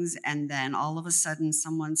things, and then all of a sudden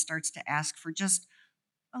someone starts to ask for just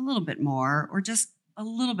a little bit more or just a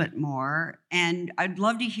little bit more. And I'd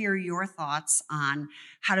love to hear your thoughts on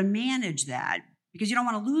how to manage that, because you don't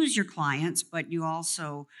want to lose your clients, but you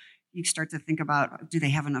also, you start to think about, do they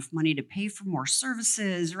have enough money to pay for more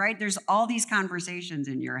services, right? There's all these conversations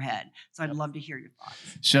in your head. So I'd love to hear your thoughts.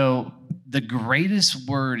 So the greatest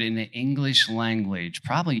word in the English language,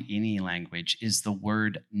 probably any language, is the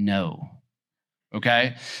word no.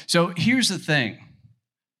 Okay? So here's the thing.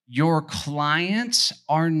 Your clients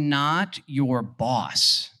are not your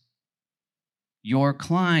boss. Your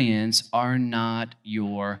clients are not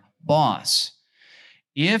your boss.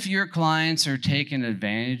 If your clients are taking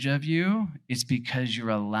advantage of you, it's because you're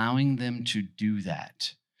allowing them to do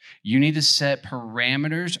that. You need to set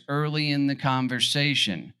parameters early in the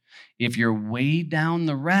conversation. If you're way down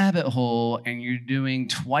the rabbit hole and you're doing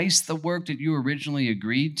twice the work that you originally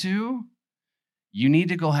agreed to, you need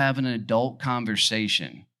to go have an adult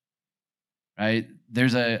conversation, right?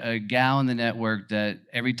 There's a gal in the network that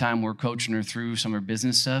every time we're coaching her through some of her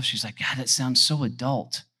business stuff, she's like, God, that sounds so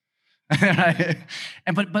adult.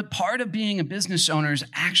 But part of being a business owner is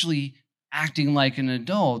actually acting like an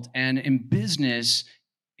adult. And in business,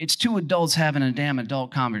 it's two adults having a damn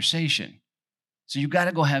adult conversation. So you've got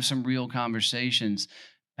to go have some real conversations.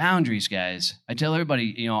 Boundaries, guys. I tell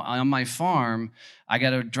everybody, on my farm, I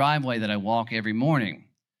got a driveway that I walk every morning.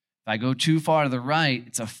 If I go too far to the right,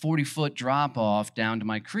 it's a 40-foot drop off down to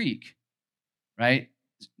my creek, right?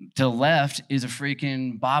 To the left is a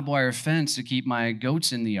freaking barbed wire fence to keep my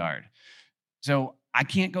goats in the yard. So I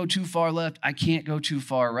can't go too far left. I can't go too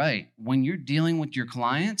far right. When you're dealing with your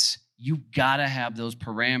clients, you gotta have those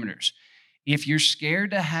parameters. If you're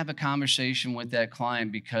scared to have a conversation with that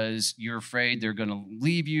client because you're afraid they're gonna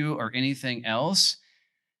leave you or anything else,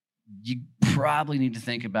 you probably need to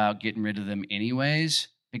think about getting rid of them anyways,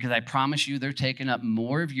 because I promise you they're taking up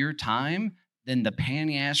more of your time than the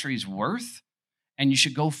pantyassery's worth, and you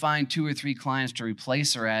should go find 2 or 3 clients to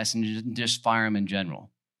replace their ass and just fire them in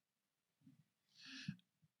general.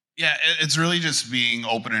 Yeah, it's really just being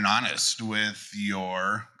open and honest with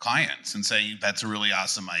your clients and saying, that's a really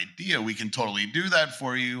awesome idea. We can totally do that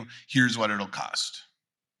for you. Here's what it'll cost.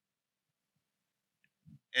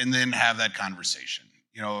 And then have that conversation.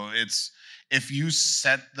 It's if you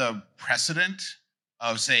set the precedent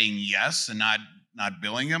of saying yes and not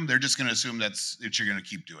billing them, they're just going to assume that you're going to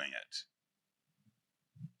keep doing it.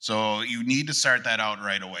 So you need to start that out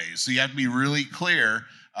right away. So you have to be really clear.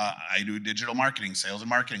 I do digital marketing, sales and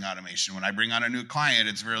marketing automation. When I bring on a new client,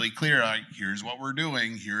 it's really clear, like, here's what we're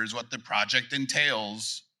doing. Here's what the project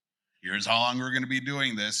entails. Here's how long we're going to be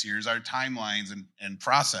doing this. Here's our timelines and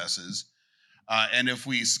processes. And if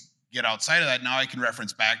we get outside of that, now I can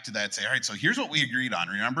reference back to that, say, all right, so here's what we agreed on.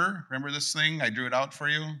 Remember this thing? I drew it out for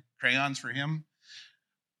you, crayons for him.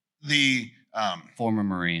 The former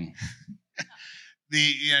Marine.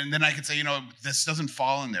 And then I could say, this doesn't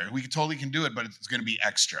fall in there. We totally can do it, but it's going to be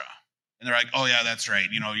extra. And they're like, oh yeah, that's right.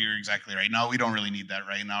 You're exactly right. No, we don't really need that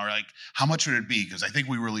right now. We're like, how much would it be? Because I think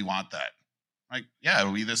we really want that. Like, yeah,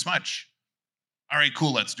 it'll be this much. All right,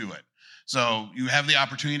 cool, let's do it. So you have the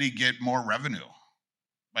opportunity to get more revenue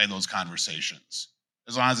by those conversations,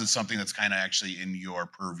 as long as it's something that's kind of actually in your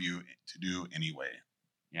purview to do anyway.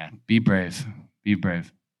 Yeah, be brave. Be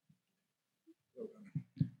brave.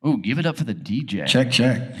 Oh, give it up for the DJ. Check.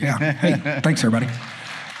 Yeah. Hey, thanks, everybody.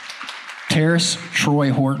 Terrace,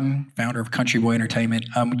 Troy Horton, founder of Country Boy Entertainment.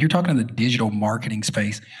 You're talking in the digital marketing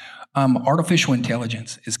space. Artificial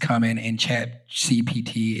intelligence is coming, and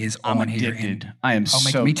ChatGPT is on here. Addicted. I am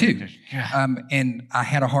so me too. addicted. Yeah. And I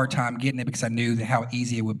had a hard time getting it because I knew how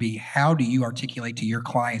easy it would be. How do you articulate to your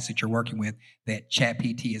clients that you're working with that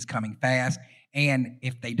ChatGPT is coming fast? And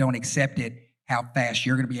if they don't accept it, how fast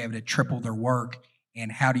you're going to be able to triple their work? And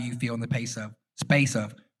how do you feel in the space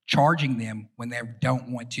of charging them when they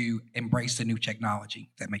don't want to embrace the new technology?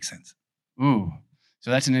 If that makes sense. Ooh, so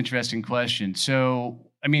that's an interesting question. So,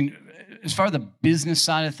 I mean, as far as the business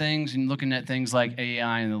side of things and looking at things like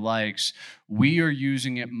AI and the likes, we are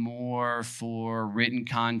using it more for written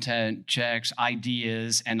content checks,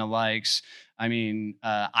 ideas, and the likes. I mean,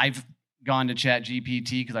 I've gone to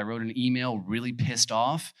ChatGPT because I wrote an email really pissed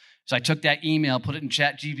off. So I took that email, put it in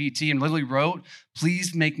ChatGPT, and literally wrote,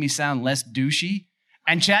 please make me sound less douchey.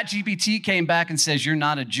 And ChatGPT came back and says, you're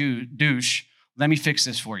not a douche. Let me fix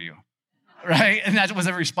this for you. Right? And that was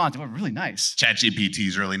a response. It was really nice. ChatGPT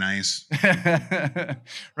is really nice.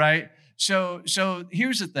 Right? So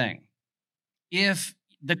here's the thing. If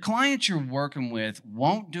the client you're working with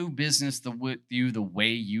won't do business with you the way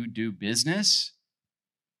you do business,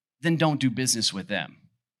 then don't do business with them.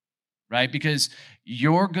 Right? Because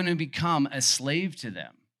you're going to become a slave to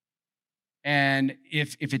them. And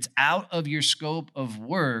if it's out of your scope of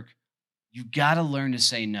work, you've got to learn to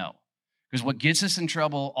say no. Because what gets us in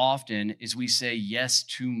trouble often is we say yes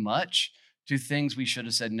too much to things we should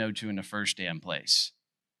have said no to in the first damn place.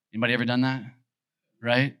 Anybody ever done that?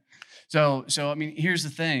 Right? So I mean, here's the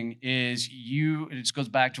thing is it just goes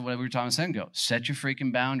back to what we were talking a second ago. Set your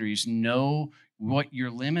freaking boundaries, know what your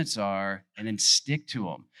limits are, and then stick to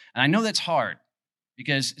them. And I know that's hard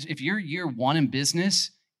because if you're year one in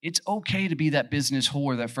business, it's okay to be that business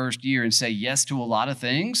whore that first year and say yes to a lot of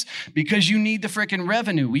things because you need the freaking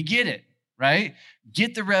revenue. We get it, right?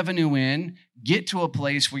 Get the revenue in, get to a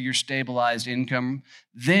place where you're stabilized income,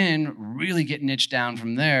 then really get niched down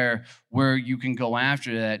from there where you can go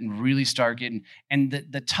after that and really start getting. And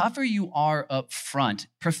the tougher you are up front,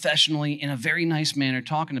 professionally, in a very nice manner,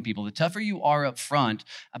 talking to people, the tougher you are up front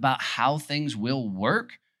about how things will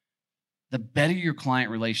work, the better your client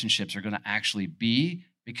relationships are going to actually be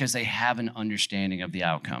because they have an understanding of the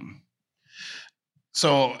outcome.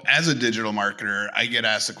 So as a digital marketer, I get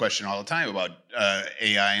asked the question all the time about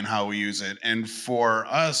AI and how we use it. And for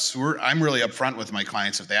us, I'm really upfront with my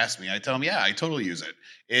clients. If they ask me, I tell them, yeah, I totally use it.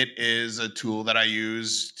 It is a tool that I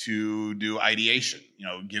use to do ideation. You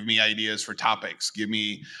know, give me ideas for topics. Give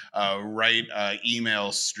me write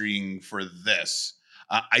email string for this.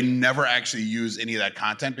 I never actually use any of that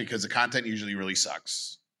content because the content usually really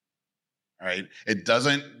sucks. All right. It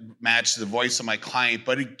doesn't match the voice of my client,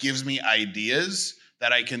 but it gives me ideas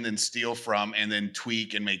that I can then steal from and then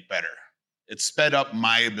tweak and make better. It sped up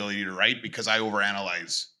my ability to write because I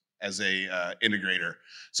overanalyze as a integrator.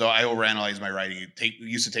 So I overanalyze my writing. It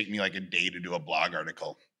used to take me like a day to do a blog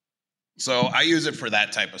article. So I use it for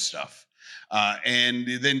that type of stuff. And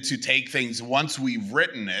then to take things, once we've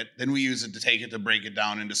written it, then we use it to break it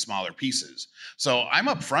down into smaller pieces. So I'm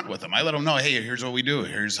upfront with them. I let them know, hey, here's what we do.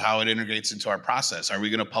 Here's how it integrates into our process. Are we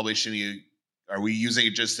going to publish are we using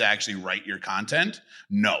it just to actually write your content?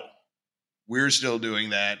 No. We're still doing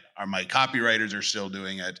that. My copywriters are still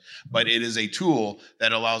doing it. But it is a tool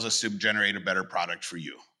that allows us to generate a better product for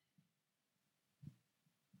you.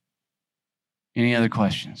 Any other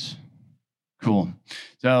questions? Cool.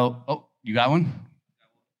 So, you got one?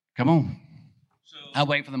 Come on. I'll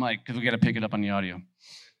wait for the mic because we got to pick it up on the audio.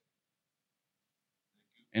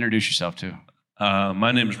 Introduce yourself too.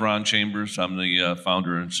 My name is Ron Chambers. I'm the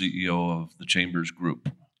founder and CEO of the Chambers Group.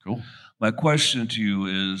 Cool. My question to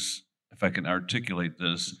you is, if I can articulate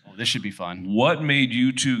this. Oh, this should be fun. What made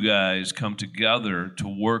you two guys come together to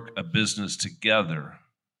work a business together?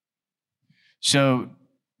 So,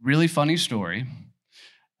 really funny story.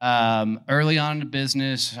 Early on in the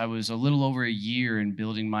business, I was a little over a year in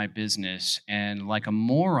building my business, and like a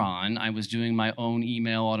moron, I was doing my own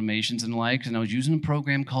email automations and likes, and I was using a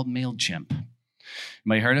program called MailChimp.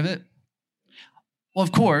 Anybody heard of it? Well,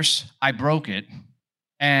 of course, I broke it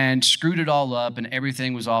and screwed it all up, and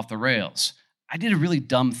everything was off the rails. I did a really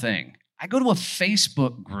dumb thing. I go to a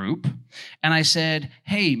Facebook group, and I said,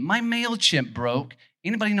 hey, my MailChimp broke.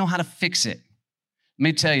 Anybody know how to fix it? Let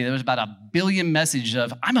me tell you, there was about 1 billion messages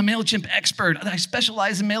of, I'm a MailChimp expert. I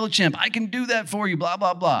specialize in MailChimp. I can do that for you, blah,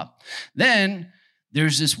 blah, blah. Then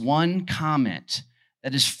there's this one comment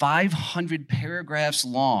that is 500 paragraphs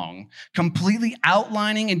long, completely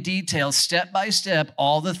outlining in detail, step by step,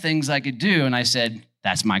 all the things I could do. And I said,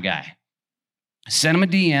 that's my guy. I sent him a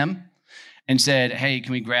DM and said, hey,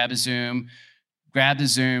 can we grab a Zoom? Grabbed the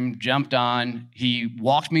Zoom, jumped on. He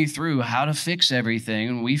walked me through how to fix everything,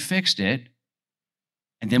 and we fixed it.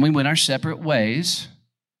 And then we went our separate ways.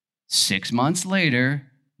 6 months later,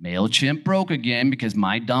 MailChimp broke again because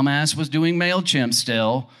my dumbass was doing MailChimp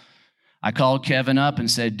still. I called Kevin up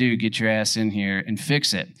and said, dude, get your ass in here and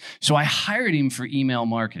fix it. So I hired him for email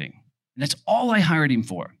marketing. And that's all I hired him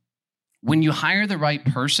for. When you hire the right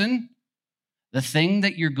person, the thing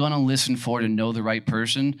that you're going to listen for to know the right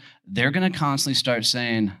person, they're going to constantly start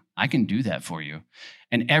saying, I can do that for you.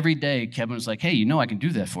 And every day, Kevin was like, hey, you know I can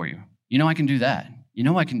do that for you. You know I can do that. You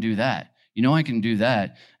know I can do that. You know I can do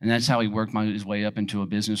that. And that's how he worked his way up into a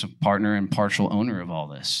business partner and partial owner of all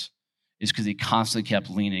this, is because he constantly kept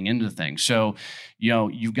leaning into things. So,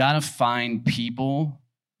 you've got to find people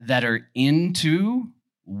that are into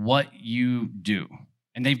what you do.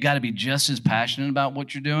 And they've got to be just as passionate about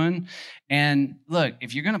what you're doing. And look,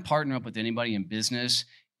 if you're going to partner up with anybody in business,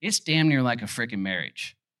 it's damn near like a freaking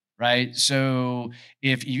marriage. Right? So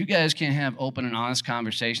if you guys can't have open and honest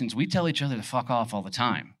conversations, we tell each other to fuck off all the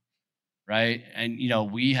time. Right? And,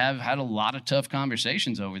 we have had a lot of tough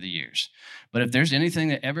conversations over the years. But if there's anything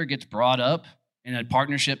that ever gets brought up in a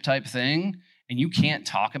partnership type thing and you can't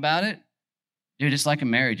talk about it, dude, it's like a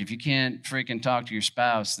marriage. If you can't freaking talk to your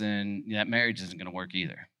spouse, then that marriage isn't going to work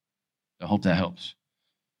either. So I hope that helps.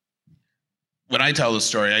 When I tell the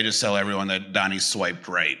story, I just tell everyone that Donnie swiped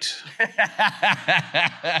right.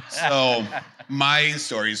 So my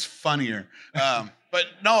story is funnier. But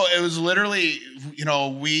no, it was literally,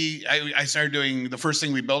 I started doing, the first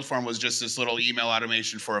thing we built for him was just this little email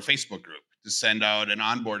automation for a Facebook group to send out an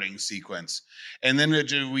onboarding sequence. And then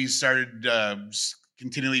we started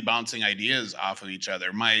continually bouncing ideas off of each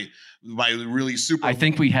other. My really super. I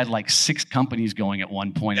think we had like 6 companies going at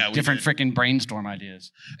one point, different freaking brainstorm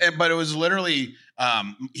ideas. But it was literally,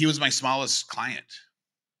 he was my smallest client.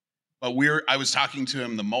 But I was talking to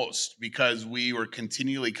him the most because we were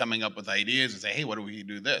continually coming up with ideas and say, hey, what do we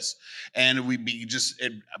do this? And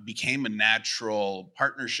it became a natural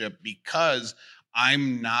partnership because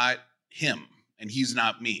I'm not him and he's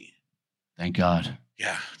not me. Thank God.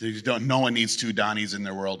 Yeah, no one needs 2 Donnies in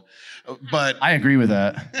their world. But I agree with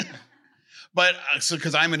that. But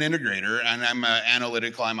because I'm an integrator and I'm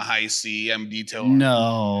analytical, I'm a high C, I'm detail.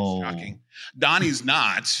 No. Shocking. Donnie's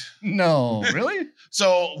not. No, really?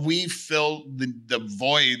 So we filled the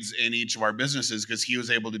voids in each of our businesses because he was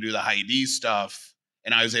able to do the high D stuff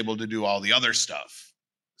and I was able to do all the other stuff.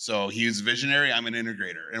 So he's visionary, I'm an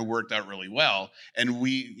integrator, and it worked out really well. And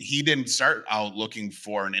he didn't start out looking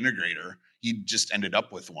for an integrator. He just ended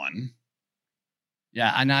up with one.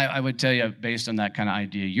 Yeah, and I would tell you, based on that kind of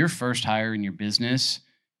idea, your first hire in your business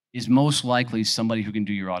is most likely somebody who can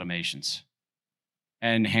do your automations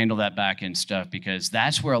and handle that back end stuff, because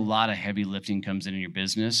that's where a lot of heavy lifting comes in your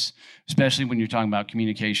business, especially when you're talking about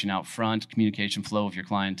communication out front, communication flow with your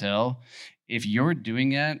clientele. If you're doing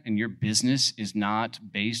that and your business is not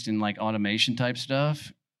based in like automation type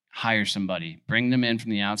stuff, hire somebody, bring them in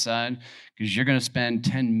from the outside, because you're going to spend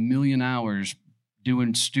 10 million hours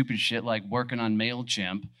doing stupid shit like working on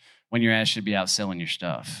MailChimp when your ass should be out selling your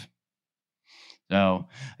stuff. So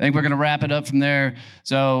I think we're going to wrap it up from there.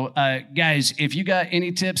 So guys, if you got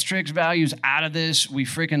any tips, tricks, values out of this, we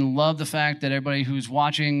freaking love the fact that everybody who's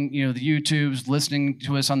watching, the YouTubes, listening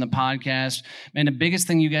to us on the podcast, man, the biggest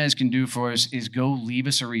thing you guys can do for us is go leave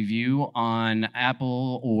us a review on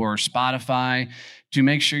Apple or Spotify. To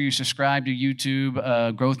make sure you subscribe to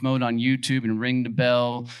YouTube, Growth Mode on YouTube, and ring the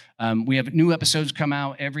bell. We have new episodes come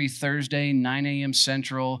out every Thursday, 9 a.m.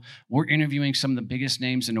 Central. We're interviewing some of the biggest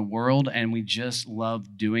names in the world, and we just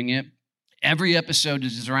love doing it. Every episode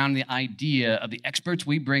is around the idea of the experts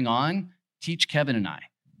we bring on teach Kevin and I.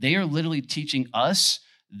 They are literally teaching us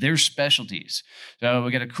their specialties. So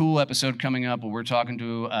we got a cool episode coming up where we're talking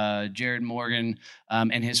to Jared Morgan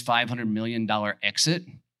and his $500 million exit.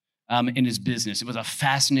 In his business. It was a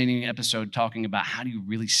fascinating episode talking about how do you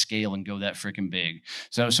really scale and go that freaking big.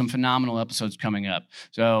 So some phenomenal episodes coming up.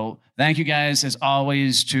 So thank you guys, as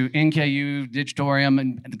always, to NKU, Digitorium,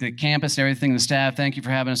 and the campus, and everything, the staff. Thank you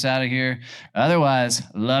for having us out of here. Otherwise,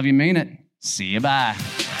 love you, mean it. See you, bye.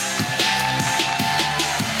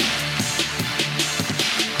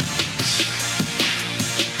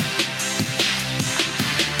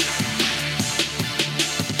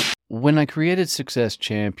 When I created Success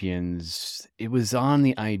Champions, it was on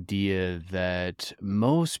the idea that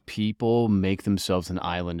most people make themselves an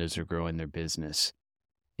island as they're growing their business.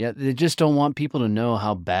 Yeah, they just don't want people to know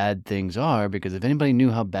how bad things are, because if anybody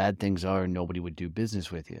knew how bad things are, nobody would do business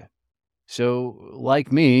with you. So,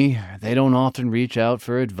 like me, they don't often reach out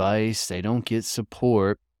for advice. They don't get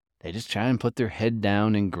support. They just try and put their head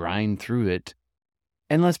down and grind through it.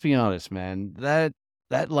 And let's be honest, man, that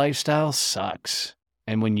lifestyle sucks.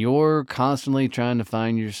 And when you're constantly trying to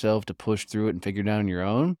find yourself to push through it and figure it out on your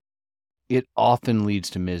own, it often leads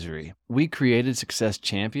to misery. We created Success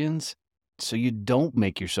Champions so you don't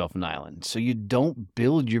make yourself an island, so you don't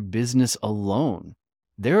build your business alone.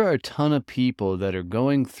 There are a ton of people that are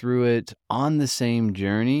going through it on the same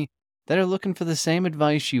journey that are looking for the same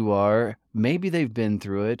advice you are. Maybe they've been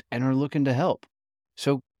through it and are looking to help.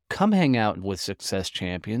 So come hang out with Success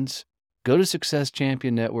Champions. Go to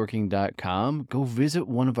successchampionnetworking.com, go visit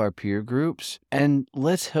one of our peer groups, and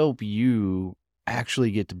let's help you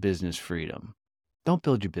actually get to business freedom. Don't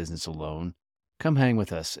build your business alone. Come hang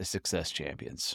with us as Success Champions.